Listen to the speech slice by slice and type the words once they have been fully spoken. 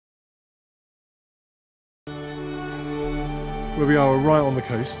where we are, we're right on the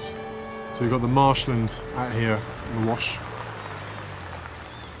coast. So we've got the marshland out here in the wash.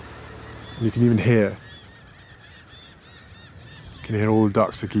 And you can even hear, all the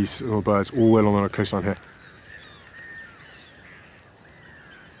ducks, the geese, all the birds, all the way along the coastline here.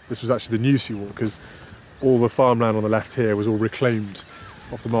 This was actually the new seawall because all the farmland on the left here was all reclaimed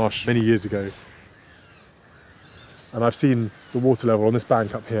off the marsh many years ago. And I've seen the water level on this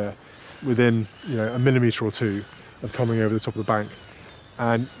bank up here within, a millimetre or two of coming over the top of the bank.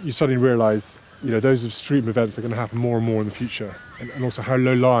 And you suddenly realise, those extreme events are going to happen more and more in the future. And also how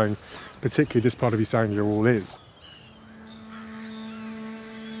low-lying, particularly this part of East Anglia, all is.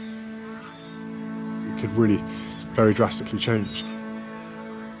 It could really very drastically change.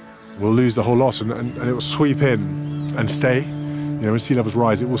 We'll lose the whole lot and it will sweep in and stay. When sea levels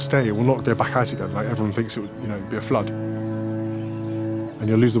rise, it will stay. It will not go back out again like everyone thinks it would, be a flood. And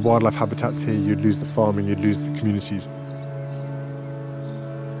you'll lose the wildlife habitats here, you'd lose the farming, you'd lose the communities.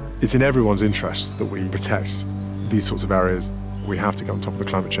 It's in everyone's interest that we protect these sorts of areas. We have to get on top of the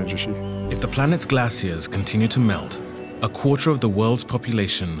climate change issue. If the planet's glaciers continue to melt, a quarter of the world's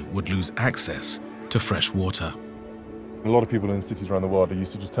population would lose access to fresh water. A lot of people in cities around the world are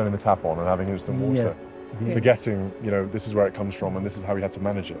used to just turning the tap on and having instant water, forgetting, this is where it comes from and this is how we have to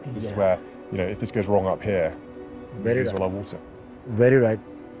manage it. This is where, if this goes wrong up here, we lose all our water. Very right.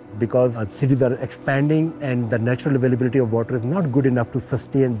 Because cities are expanding and the natural availability of water is not good enough to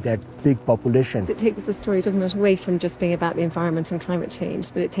sustain that big population. It takes the story, doesn't it, away from just being about the environment and climate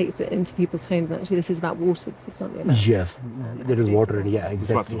change, but it takes it into people's homes. And actually, this is about water. This is something about there is water, exactly. It's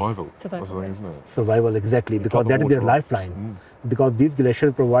about survival. That's the thing, isn't it? Survival, exactly, because that is their lifeline. Because these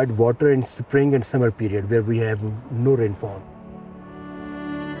glaciers provide water in spring and summer period where we have no rainfall.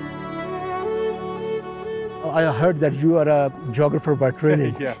 I heard that you are a geographer by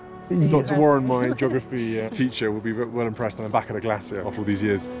training. Yeah. Dr. Warren, my geography teacher, will be well impressed that I'm back at a glacier after all these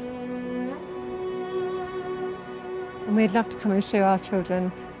years. And we'd love to come and show our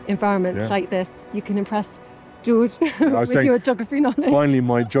children environments like this. You can impress George with your geography knowledge. Finally,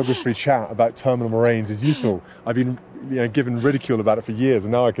 my geography chat about terminal moraines is useful. I've been given ridicule about it for years,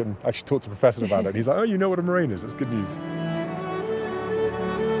 and now I can actually talk to the professor about it. And he's like, oh, you know what a moraine is? That's good news.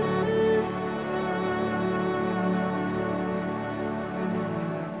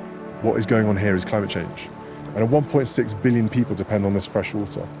 What is going on here is climate change. And 1.6 billion people depend on this fresh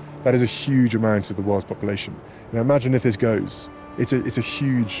water. That is a huge amount of the world's population. Imagine if this goes. It's a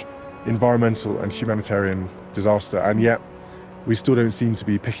huge environmental and humanitarian disaster, and yet we still don't seem to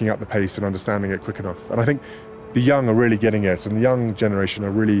be picking up the pace and understanding it quick enough. And I think the young are really getting it, and the young generation are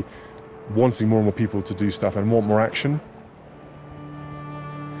really wanting more and more people to do stuff and want more action.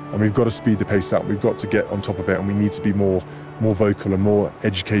 And we've got to speed the pace up. We've got to get on top of it, and we need to be more vocal and more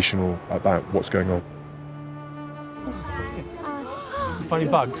educational about what's going on. You finding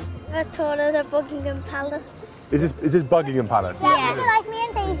bugs? A tour of the Buckingham Palace. Is this Buckingham Palace? Yeah. Would you like me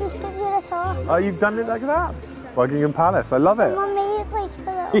and Daisy to give you a tour? Oh, you've done it like that? Buckingham Palace, I love it. Someone made like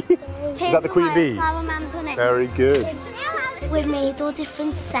the little Is that the Queen Bee? Flower mantle on it. Very good. We've made all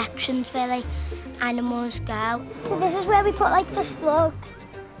different sections where like animals go. So this is where we put like the slugs.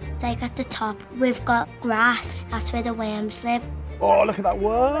 Like at the top, we've got grass. That's where the worms live. Oh, look at that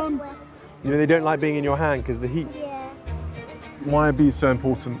worm. They don't like being in your hand because of the heat. Yeah. Why are bees so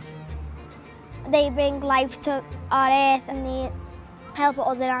important? They bring life to our earth and they help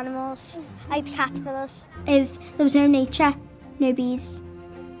other animals, like the caterpillars. If there was no nature, no bees,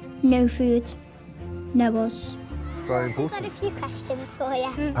 no food, no us. It's very important. I've got a few questions for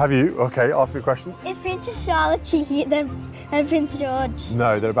you. Have you? Okay, ask me questions. Is Princess Charlotte cheekier than Prince George?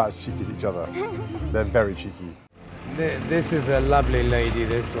 No, they're about as cheeky as each other. They're very cheeky. This is a lovely lady,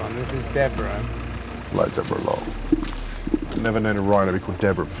 this one. This is Deborah. I like Deborah a lot. I've never known a rhino be called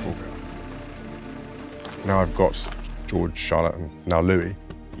Deborah before. Now I've got George, Charlotte, and now Louis.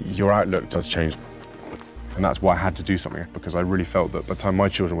 Your outlook does change. And that's why I had to do something, because I really felt that by the time my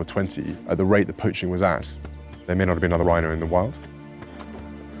children were 20, at the rate that poaching was at, there may not have been another rhino in the wild.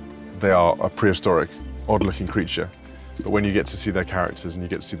 They are a prehistoric, odd-looking creature, but when you get to see their characters and you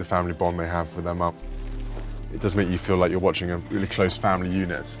get to see the family bond they have with their mum, it does make you feel like you're watching a really close family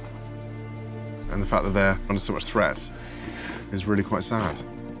unit. And the fact that they're under so much threat is really quite sad.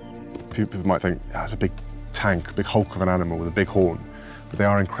 People might think, it's a big tank, a big hulk of an animal with a big horn, but they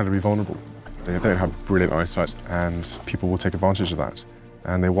are incredibly vulnerable. They don't have brilliant eyesight, and people will take advantage of that.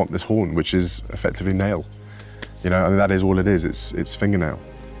 And they want this horn, which is effectively nail. And that is all it is, it's fingernail.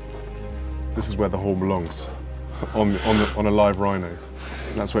 This is where the horn belongs, on a live rhino.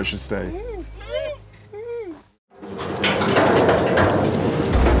 And that's where it should stay.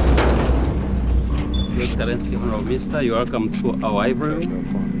 Excellency, Honorable Minister. You're welcome to our library.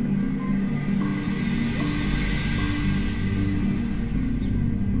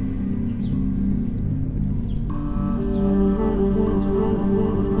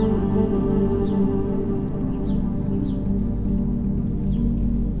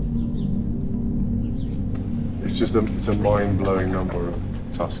 It's a mind-blowing number of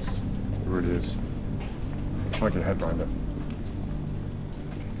tusks. It really is. Try to get a head around it.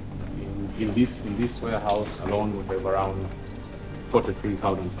 In this warehouse alone, we have around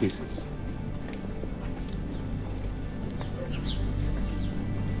 43,000 pieces.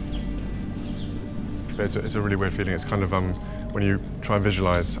 It's a really weird feeling. It's kind of when you try and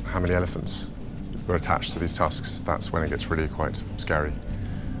visualize how many elephants were attached to these tusks, that's when it gets really quite scary.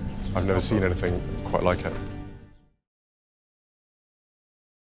 I've never seen anything quite like it.